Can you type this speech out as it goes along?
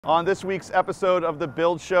On this week's episode of the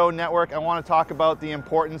Build Show Network, I want to talk about the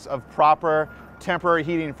importance of proper temporary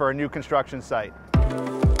heating for a new construction site.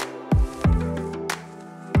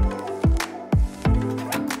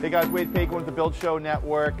 Hey guys, Wade Paco with the Build Show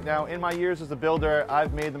Network. Now, in my years as a builder,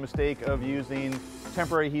 I've made the mistake of using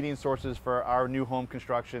temporary heating sources for our new home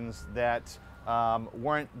constructions that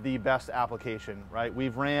weren't the best application, right?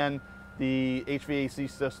 We've ran the HVAC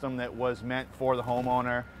system that was meant for the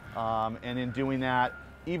homeowner, and in doing that,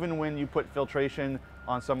 even when you put filtration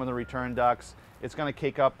on some of the return ducts, it's going to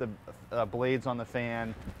cake up the blades on the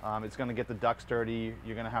fan. It's going to get the ducts dirty.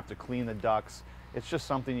 You're going to have to clean the ducts. It's just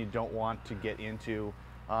something you don't want to get into.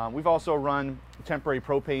 We've also run temporary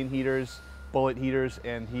propane heaters, bullet heaters,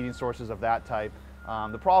 and heating sources of that type.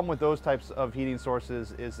 The problem with those types of heating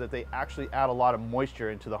sources is that they actually add a lot of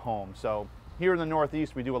moisture into the home. So here in the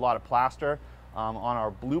Northeast, we do a lot of plaster on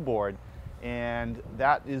our blue board, and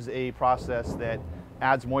that is a process that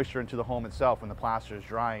adds moisture into the home itself when the plaster is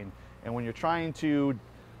drying. And when you're trying to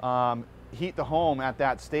heat the home at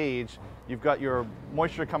that stage, you've got your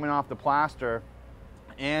moisture coming off the plaster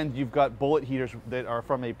and you've got bullet heaters that are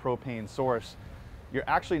from a propane source. You're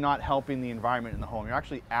actually not helping the environment in the home. You're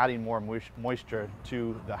actually adding more moisture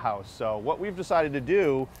to the house. So what we've decided to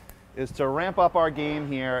do is to ramp up our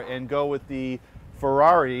game here and go with the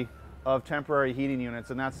Ferrari of temporary heating units,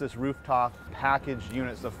 and that's this rooftop package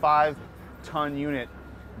unit. It's a 5-ton unit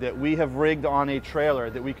that we have rigged on a trailer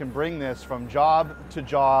that we can bring this from job to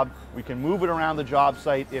job. We can move it around the job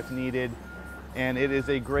site if needed, and it is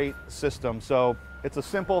a great system. So it's a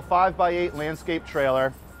simple 5x8 landscape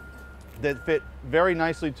trailer that fit very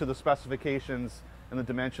nicely to the specifications and the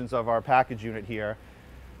dimensions of our package unit here.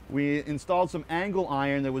 We installed some angle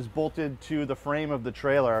iron that was bolted to the frame of the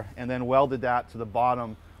trailer and then welded that to the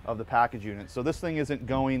bottom of the package unit. So this thing isn't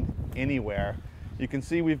going anywhere. You can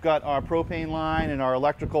see we've got our propane line and our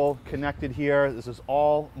electrical connected here. This is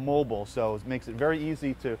all mobile, so it makes it very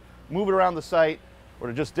easy to move it around the site or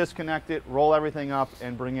to just disconnect it, roll everything up,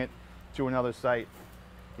 and bring it to another site.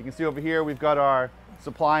 You can see over here we've got our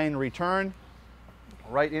supply and return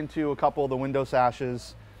right into a couple of the window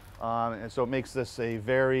sashes, and so it makes this a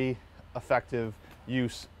very effective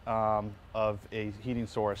use of a heating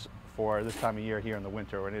source for this time of year here in the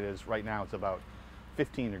winter, when it is right now it's about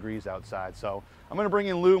 15 degrees outside. So I'm going to bring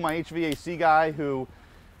in Lou, my HVAC guy, who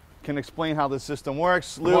can explain how this system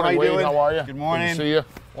works. Lou, morning, how you Wade, doing? how are you? Good morning. Good to see you.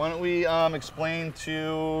 Why don't we explain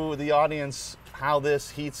to the audience how this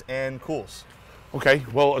heats and cools? Okay,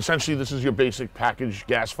 well, essentially this is your basic packaged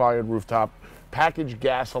gas-fired rooftop, packaged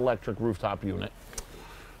gas electric rooftop unit.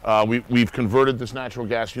 We've converted this natural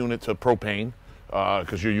gas unit to propane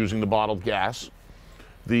because you're using the bottled gas.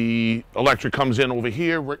 The electric comes in over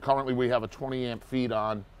here. Currently we have a 20 amp feed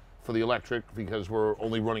on for the electric because we're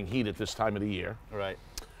only running heat at this time of the year. Right.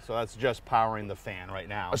 So that's just powering the fan right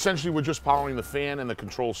now. Essentially we're just powering the fan and the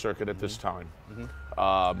control circuit at this time.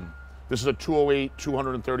 This is a 208,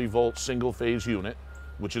 230 volt single phase unit,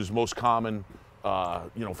 which is most common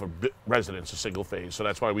for residents, a single phase. So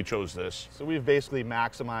that's why we chose this. So we've basically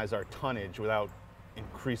maximized our tonnage without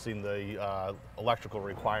increasing the electrical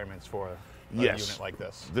requirements for a unit like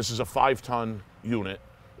this. This is a 5-ton unit,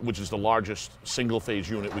 which is the largest single-phase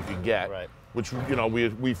unit we could get. Right. Which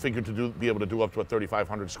we figured to be able to do up to a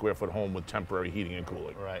 3,500 square foot home with temporary heating and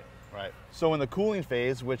cooling. Right. Right. So in the cooling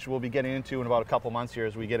phase, which we'll be getting into in about a couple months here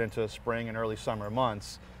as we get into spring and early summer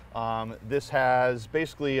months, this has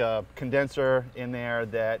basically a condenser in there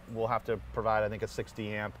that we'll have to provide, I think, a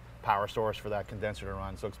 60 amp power source for that condenser to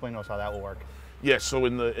run. So explain to us how that will work. Yes. So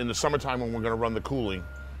in the summertime when we're going to run the cooling,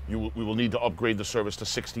 we will need to upgrade the service to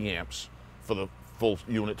 60 amps for the full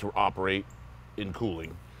unit to operate in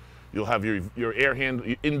cooling. You'll have your air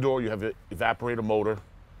handle indoor. You have an evaporator motor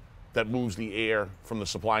that moves the air from the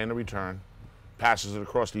supply and the return, passes it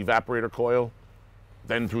across the evaporator coil,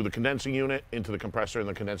 then through the condensing unit into the compressor in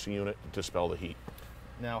the condensing unit to dispel the heat.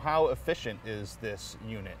 Now, how efficient is this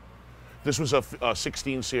unit? This was a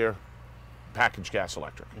 16 SEER packaged gas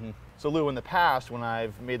electric. So Lou, in the past, when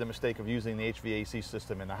I've made the mistake of using the HVAC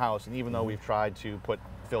system in the house, and even though we've tried to put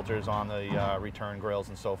filters on the return grills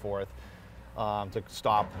and so forth to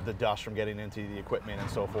stop the dust from getting into the equipment and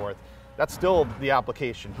so forth, that's still the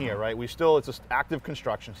application here, right? It's an active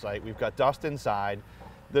construction site. We've got dust inside.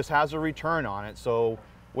 This has a return on it. So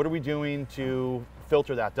what are we doing to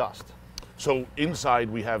filter that dust? So inside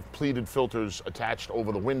we have pleated filters attached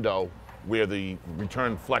over the window where the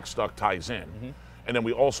return flex duct ties in. And then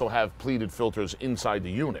we also have pleated filters inside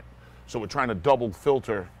the unit. So we're trying to double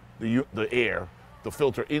filter the air. The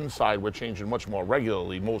filter inside we're changing much more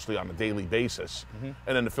regularly, mostly on a daily basis.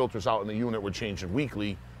 And then the filters out in the unit we're changing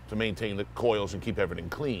weekly to maintain the coils and keep everything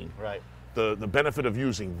clean. Right. The benefit of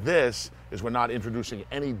using this is we're not introducing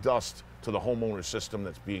any dust to the homeowner system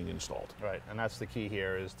that's being installed. Right, and that's the key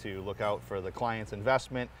here, is to look out for the client's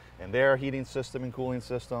investment in their heating system and cooling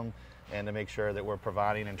system, and to make sure that we're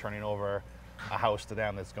providing and turning over a house to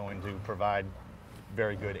them that's going to provide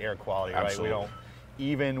very good air quality. Absolutely. Right? We don't,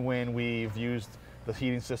 even when we've used the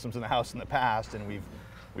heating systems in the house in the past and we've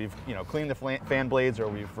cleaned the fan blades, or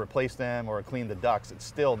we've replaced them, or cleaned the ducts, it's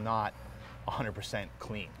still not 100%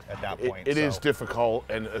 clean at that point. It is difficult,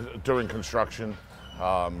 and during construction,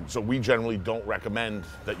 so we generally don't recommend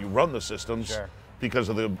that you run the systems. Sure. Because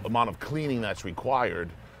of the amount of cleaning that's required,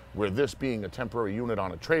 where this being a temporary unit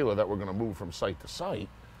on a trailer that we're going to move from site to site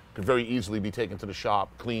could very easily be taken to the shop,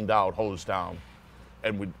 cleaned out, hosed down,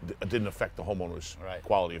 and it didn't affect the homeowner's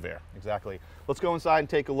quality of air. Exactly. Let's go inside and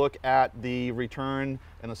take a look at the return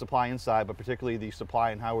and the supply inside, but particularly the supply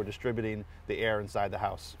and how we're distributing the air inside the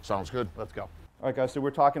house. Sounds good. Let's go. All right, guys, so we're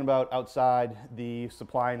talking about outside the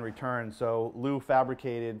supply and return. So Lou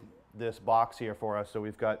fabricated this box here for us. So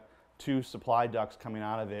we've got 2 supply ducts coming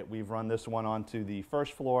out of it. We've run this one onto the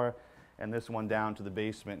first floor and this one down to the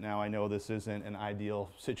basement. Now, I know this isn't an ideal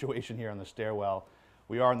situation here on the stairwell.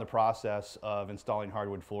 We are in the process of installing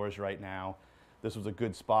hardwood floors right now. This was a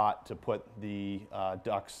good spot to put the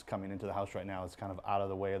ducts coming into the house right now. It's kind of out of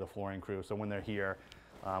the way of the flooring crew. So when they're here,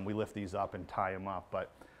 we lift these up and tie them up. But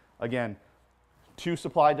again, 2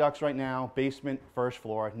 supply ducts right now, basement, first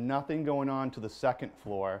floor, nothing going on to the second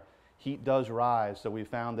floor. Heat does rise, so we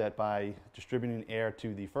found that by distributing air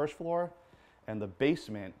to the first floor and the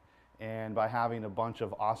basement, and by having a bunch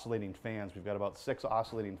of oscillating fans, we've got about 6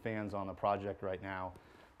 oscillating fans on the project right now,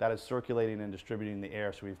 that is circulating and distributing the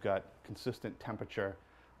air, so we've got consistent temperature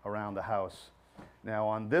around the house. Now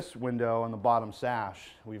on this window on the bottom sash,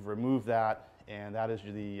 we've removed that, and that is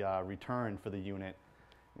the return for the unit.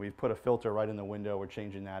 We've put a filter right in the window. We're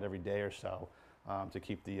changing that every day or so to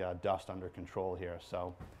keep the dust under control here.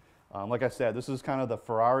 So like I said, this is kind of the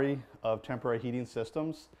Ferrari of temporary heating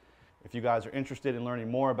systems. If you guys are interested in learning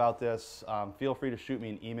more about this, feel free to shoot me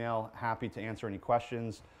an email. Happy to answer any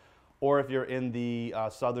questions. Or if you're in the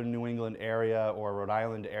southern New England area or Rhode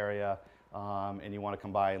Island area and you want to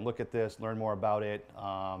come by and look at this, learn more about it,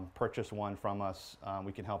 purchase one from us,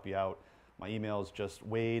 we can help you out. My email is just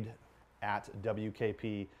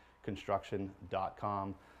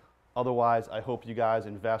wade@wkpconstruction.com. Otherwise, I hope you guys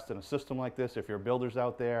invest in a system like this. If you're builders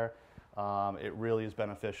out there, it really is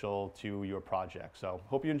beneficial to your project. So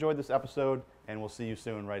hope you enjoyed this episode, and we'll see you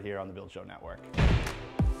soon right here on the Build Show Network.